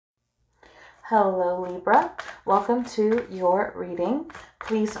Hello Libra, welcome to your reading.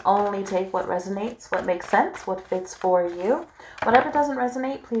 Please only take what resonates, what makes sense, what fits for you. Whatever doesn't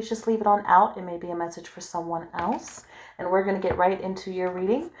resonate, please just leave it on out. It may be a message for someone else. And we're going to get right into your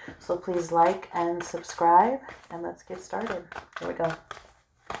reading. So please like and subscribe and let's get started. Here we go.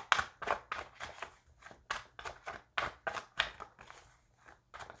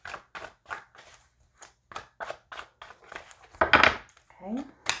 Okay.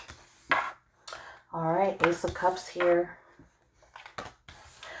 All right, Ace of Cups here.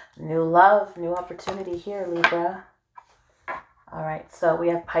 New love, new opportunity here, Libra. All right, so we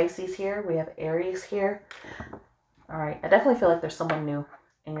have Pisces here. We have Aries here. All right, I definitely feel like there's someone new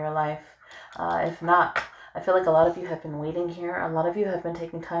in your life. If not, I feel like a lot of you have been waiting here. A lot of you have been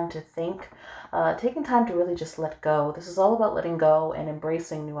taking time to think, taking time to really just let go. This is all about letting go and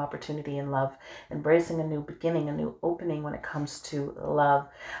embracing new opportunity in love, embracing a new beginning, a new opening when it comes to love.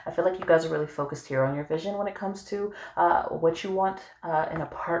 I feel like you guys are really focused here on your vision when it comes to what you want in a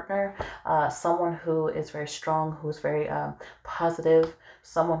partner, someone who is very strong, who is very positive,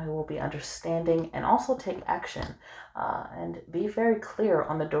 someone who will be understanding and also take action and be very clear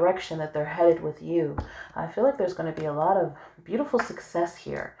on the direction that they're headed with you. I feel like there's going to be a lot of beautiful success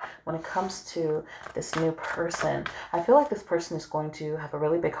here when it comes to this new person. I feel like this person is going to have a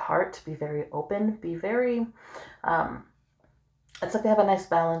really big heart, be very open, be very, it's like they have a nice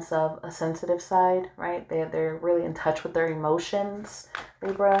balance of a sensitive side, right? They're really in touch with their emotions,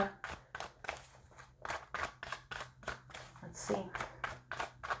 Libra. Let's see.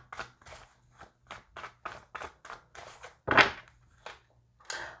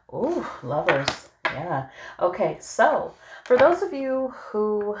 Ooh, lovers. Yeah. Okay, so for those of you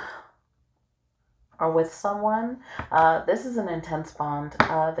who are with someone, this is an intense bond.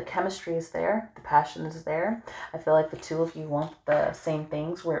 The chemistry is there. The passion is there. I feel like the two of you want the same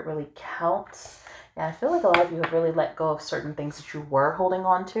things where it really counts. Yeah, I feel like a lot of you have really let go of certain things that you were holding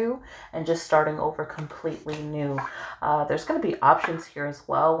on to and just starting over completely new. There's going to be options here as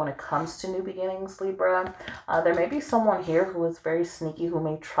well when it comes to new beginnings, Libra. There may be someone here who is very sneaky, who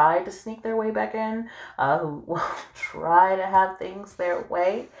may try to sneak their way back in, who will try to have things their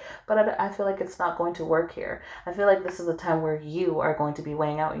way, but I feel like it's not going to work here. I feel like this is a time where you are going to be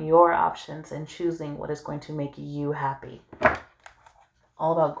weighing out your options and choosing what is going to make you happy.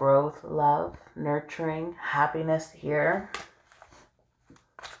 All about growth, love, nurturing, happiness here.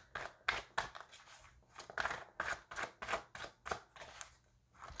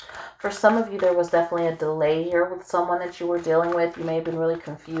 For some of you, there was definitely a delay here with someone that you were dealing with. You may have been really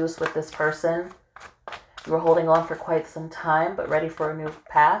confused with this person. You were holding on for quite some time, but ready for a new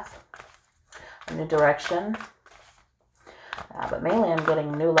path, a new direction. But mainly I'm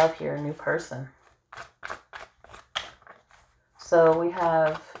getting new love here, a new person. So we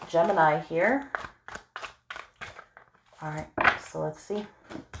have Gemini here. All right, so let's see.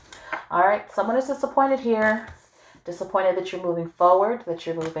 All right, someone is disappointed here. Disappointed that you're moving forward, that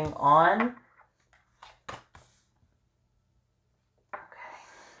you're moving on. Okay.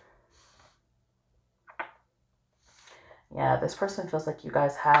 Yeah, this person feels like you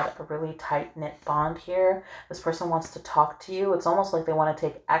guys had a really tight-knit bond here. This person wants to talk to you. It's almost like they want to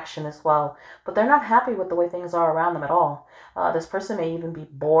take action as well, but they're not happy with the way things are around them at all. This person may even be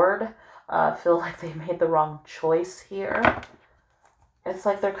bored, feel like they made the wrong choice here. It's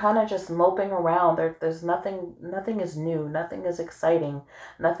like they're kind of just moping around. There's nothing is new, nothing is exciting,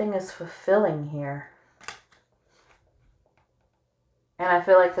 nothing is fulfilling here. And I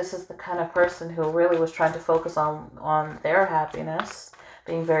feel like this is the kind of person who really was trying to focus on their happiness,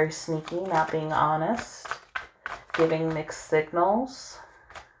 being very sneaky, not being honest, giving mixed signals.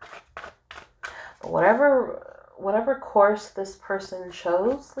 But whatever course this person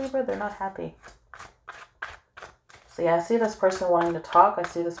chose, Libra, they're not happy. So yeah, I see this person wanting to talk. I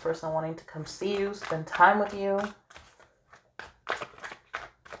see this person wanting to come see you, spend time with you.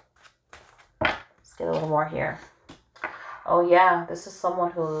 Let's get a little more here. Oh yeah, this is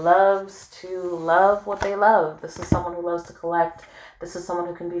someone who loves to love what they love. This is someone who loves to collect. This is someone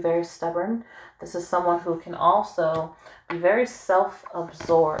who can be very stubborn. This is someone who can also be very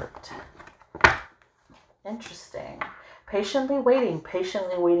self-absorbed. Interesting. Patiently waiting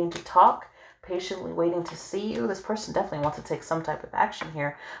to talk, patiently waiting to see you. This person definitely wants to take some type of action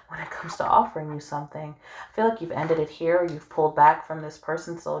here when it comes to offering you something. I feel like you've ended it here. You've pulled back from this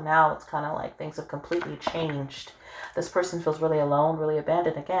person. So now it's kind of like things have completely changed. This person feels really alone, really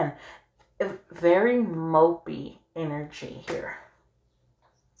abandoned. Again, very mopey energy here.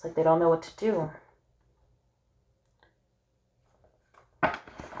 It's like they don't know what to do.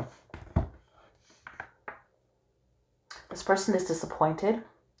 This person is disappointed.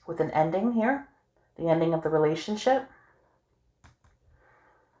 with an ending here, the ending of the relationship.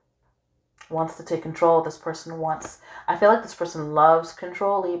 Wants to take control. This person wants, I feel like this person loves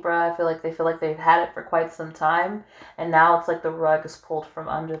control, Libra. I feel like they've had it for quite some time, and now it's like the rug is pulled from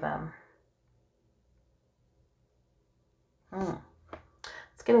under them.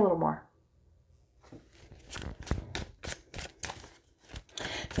 Let's get a little more.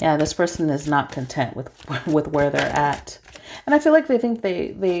 Yeah, this person is not content with where they're at. And I feel like they think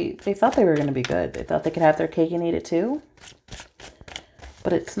they thought they were going to be good. They thought they could have their cake and eat it too.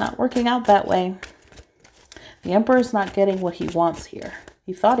 But it's not working out that way. The Emperor's not getting what he wants here.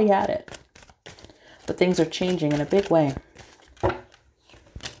 He thought he had it. But things are changing in a big way.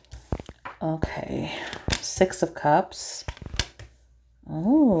 Okay. 6 of Cups.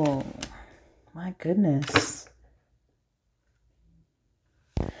 Oh, my goodness.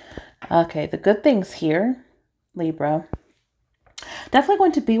 Okay, the good things here, Libra. Definitely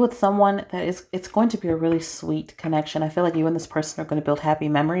going to be with someone that it's going to be a really sweet connection. I feel like you and this person are going to build happy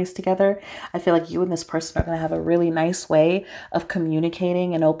memories together. I feel like you and this person are going to have a really nice way of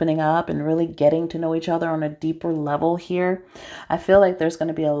communicating and opening up and really getting to know each other on a deeper level here. I feel like there's going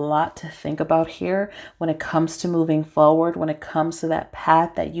to be a lot to think about here when it comes to moving forward, when it comes to that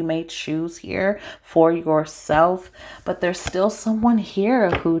path that you may choose here for yourself. But there's still someone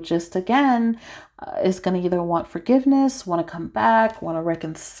here who just, again, is going to either want forgiveness, want to come back, want to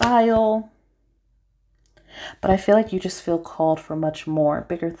reconcile. But I feel like you just feel called for much more,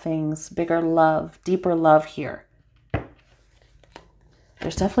 bigger things, bigger love, deeper love here.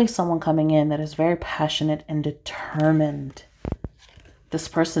 There's definitely someone coming in that is very passionate and determined. This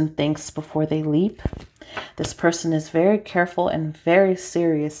person thinks before they leap. This person is very careful and very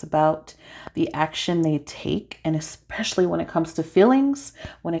serious about the action they take, and especially when it comes to feelings,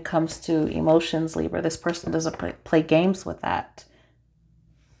 when it comes to emotions, Libra. This person doesn't play games with that.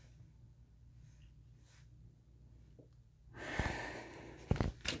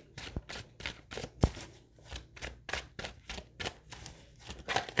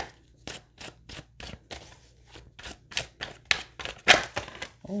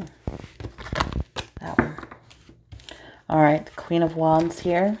 Oh, that one. All right, the Queen of Wands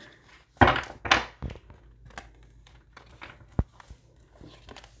here.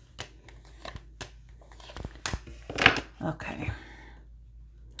 Okay.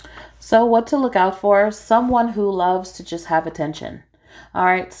 So what to look out for? Someone who loves to just have attention. All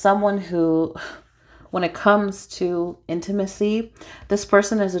right. Someone who, when it comes to intimacy, this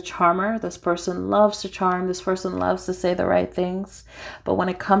person is a charmer. This person loves to charm. This person loves to say the right things. But when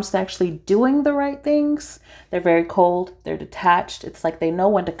it comes to actually doing the right things, they're very cold. They're detached. It's like they know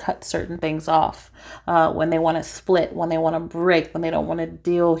when to cut certain things off, when they want to split, when they want to break, when they don't want to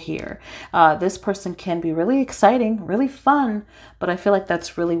deal here. This person can be really exciting, really fun, but I feel like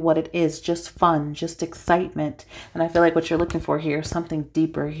that's really what it is. Just fun, just excitement. And I feel like what you're looking for here is something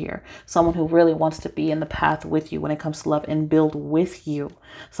deeper here. Someone who really wants to be in the path with you when it comes to love and build with you.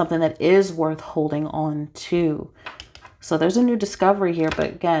 Something that is worth holding on to. So there's a new discovery here, but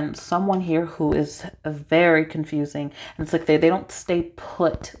again, someone here who is very confusing. And it's like they don't stay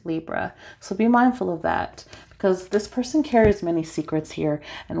put, Libra. So be mindful of that, because this person carries many secrets here.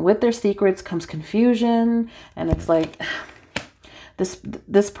 And with their secrets comes confusion. And it's like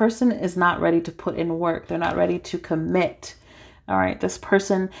this person is not ready to put in work. They're not ready to commit. All right, this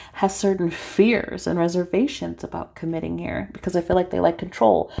person has certain fears and reservations about committing here because I feel like they like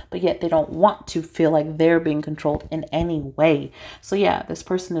control, but yet they don't want to feel like they're being controlled in any way. So yeah, this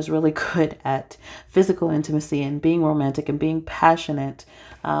person is really good at physical intimacy and being romantic and being passionate.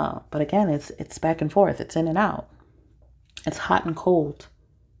 But again, it's back and forth. It's in and out. It's hot and cold.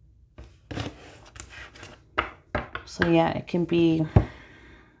 So yeah, it can be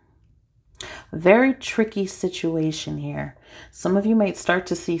a very tricky situation here. Some of you might start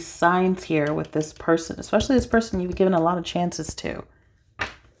to see signs here with this person, especially this person you've given a lot of chances to.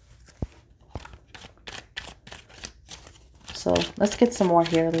 So let's get some more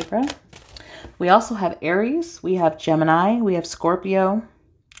here, Libra. We also have Aries, we have Gemini, we have Scorpio,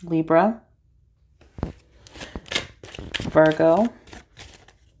 Libra, Virgo,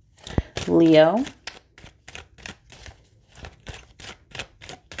 Leo,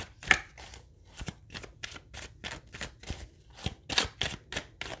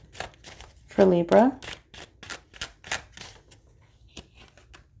 for Libra.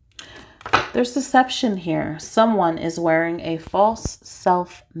 There's deception here. Someone is wearing a false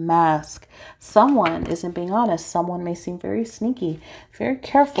self mask. Someone isn't being honest. Someone may seem very sneaky, very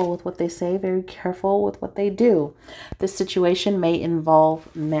careful with what they say, very careful with what they do. This situation may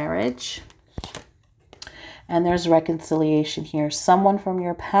involve marriage. And there's reconciliation here. Someone from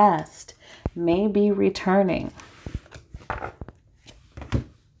your past may be returning.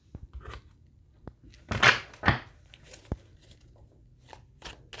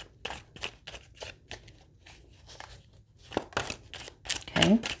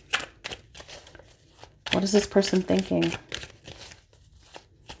 Okay. What is this person thinking?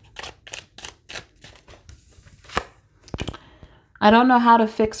 I don't know how to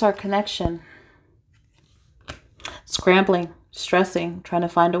fix our connection. Scrambling, stressing, trying to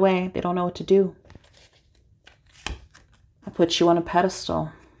find a way. They don't know what to do. I put you on a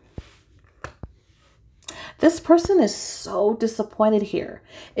pedestal. This person is so disappointed here.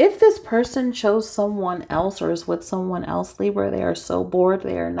 If this person chose someone else or is with someone else, Libra, they are so bored.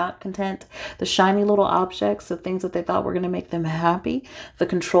 They are not content. The shiny little objects, the things that they thought were going to make them happy, the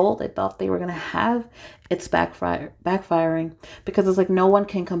control they thought they were going to have, it's backfiring because it's like no one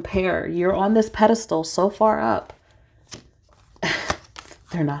can compare. You're on this pedestal so far up.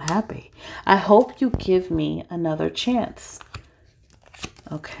 They're not happy. I hope you give me another chance.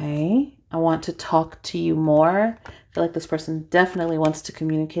 Okay. I want to talk to you more. I feel like this person definitely wants to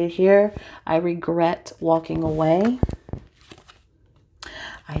communicate here. I regret walking away.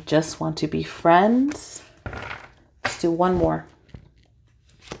 I just want to be friends. Let's do one more.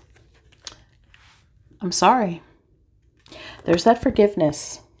 I'm sorry. There's that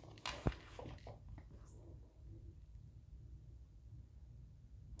forgiveness.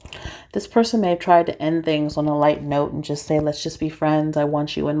 This person may have tried to end things on a light note and just say, let's just be friends. I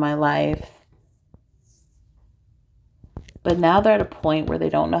want you in my life. But now they're at a point where they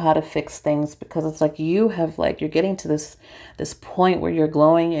don't know how to fix things because it's like you have you're getting to this point where you're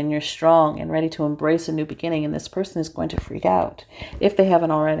glowing and you're strong and ready to embrace a new beginning. And this person is going to freak out if they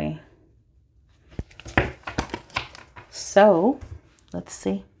haven't already. So let's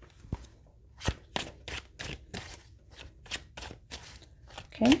see.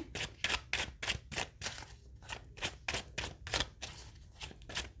 Okay.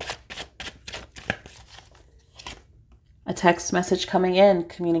 A text message coming in,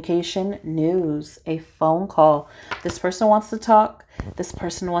 communication, news, a phone call. This person wants to talk. This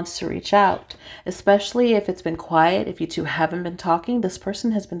person wants to reach out, especially if it's been quiet. If you two haven't been talking, this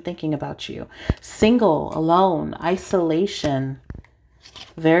person has been thinking about you. Single, alone, isolation,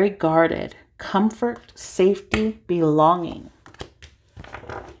 very guarded, comfort, safety, belonging.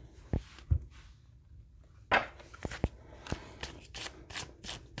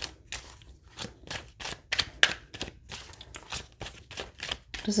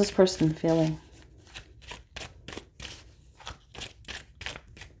 What is this person feeling?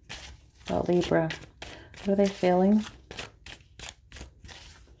 About Libra. What are they feeling?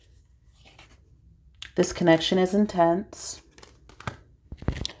 This connection is intense.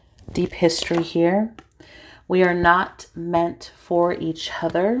 Deep history here. We are not meant for each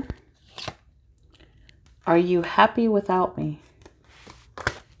other. Are you happy without me?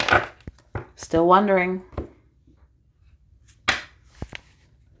 Still wondering.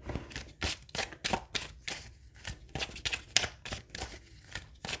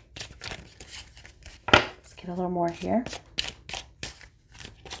 Get a little more here.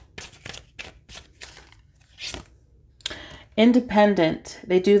 Independent.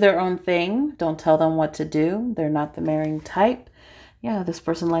 They do their own thing. Don't tell them what to do. They're not the marrying type. Yeah, this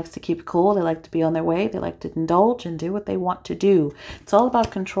person likes to keep it cool. They like to be on their way. They like to indulge and do what they want to do. It's all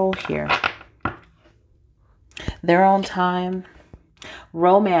about control here. Their own time.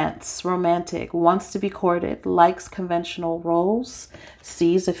 Romance, romantic, wants to be courted, likes conventional roles,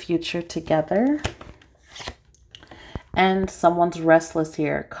 sees a future together. And someone's restless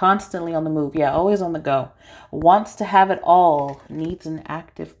here, constantly on the move. Yeah, always on the go. Wants to have it all, needs an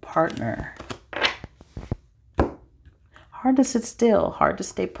active partner. Hard to sit still, hard to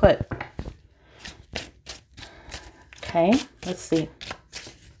stay put. Okay, let's see.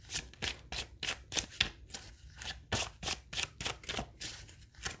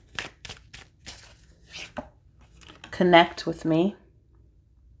 Connect with me.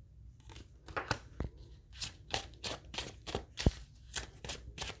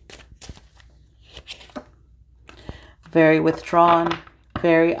 Very withdrawn,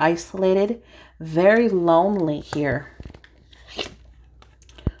 very isolated, very lonely here.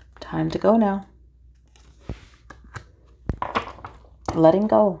 Time to go now. Letting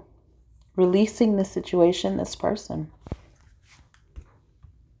go. Releasing the situation, this person.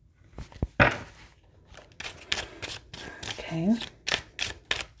 Okay.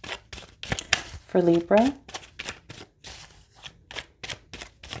 For Libra.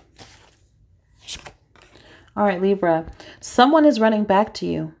 All right, Libra, someone is running back to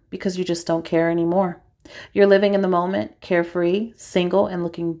you because you just don't care anymore. You're living in the moment, carefree, single, and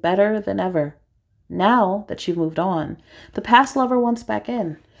looking better than ever. Now that you've moved on, the past lover wants back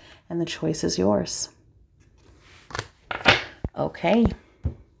in, and the choice is yours. Okay.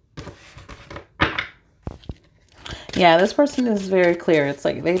 Yeah, this person is very clear. It's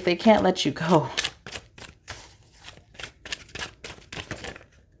like they can't let you go.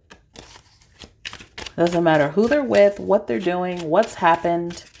 Doesn't matter who they're with, what they're doing, what's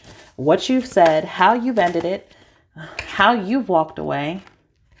happened, what you've said, how you've ended it, how you've walked away.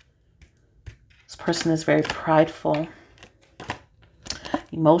 This person is very prideful.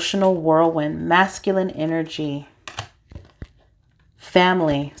 Emotional whirlwind, masculine energy,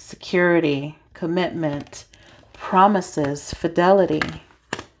 family, security, commitment, promises, fidelity.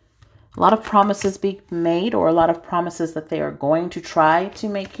 A lot of promises being made, or a lot of promises that they are going to try to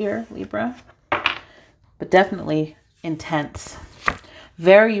make here, Libra. But definitely intense,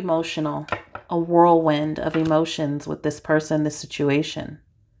 very emotional, a whirlwind of emotions with this person, this situation.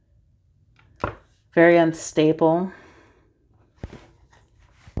 Very unstable.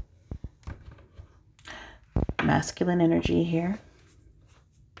 Masculine energy here.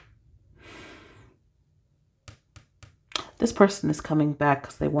 This person is coming back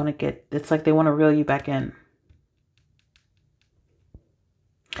because they want to get, it's like they want to reel you back in.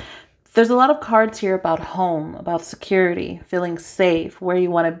 There's a lot of cards here about home, about security, feeling safe, where you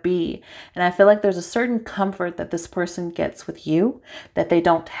want to be. And I feel like there's a certain comfort that this person gets with you that they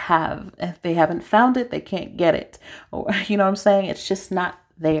don't have. If they haven't found it, they can't get it. Or, you know what I'm saying? It's just not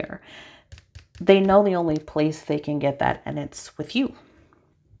there. They know the only place they can get that, and it's with you.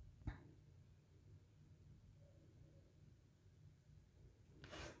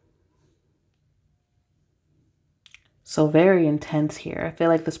 So very intense here. I feel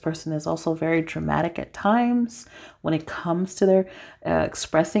like this person is also very dramatic at times when it comes to their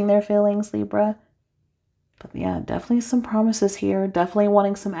expressing their feelings, Libra. But yeah, definitely some promises here. Definitely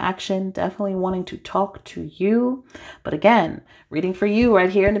wanting some action. Definitely wanting to talk to you. But again, reading for you right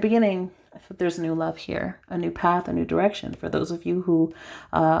here in the beginning. There's new love here, a new path, a new direction for those of you who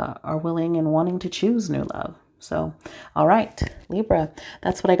are willing and wanting to choose new love. So, all right, Libra,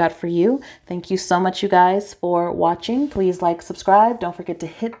 that's what I got for you. Thank you so much, you guys, for watching. Please like, subscribe. Don't forget to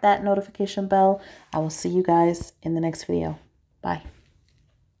hit that notification bell. I will see you guys in the next video. Bye.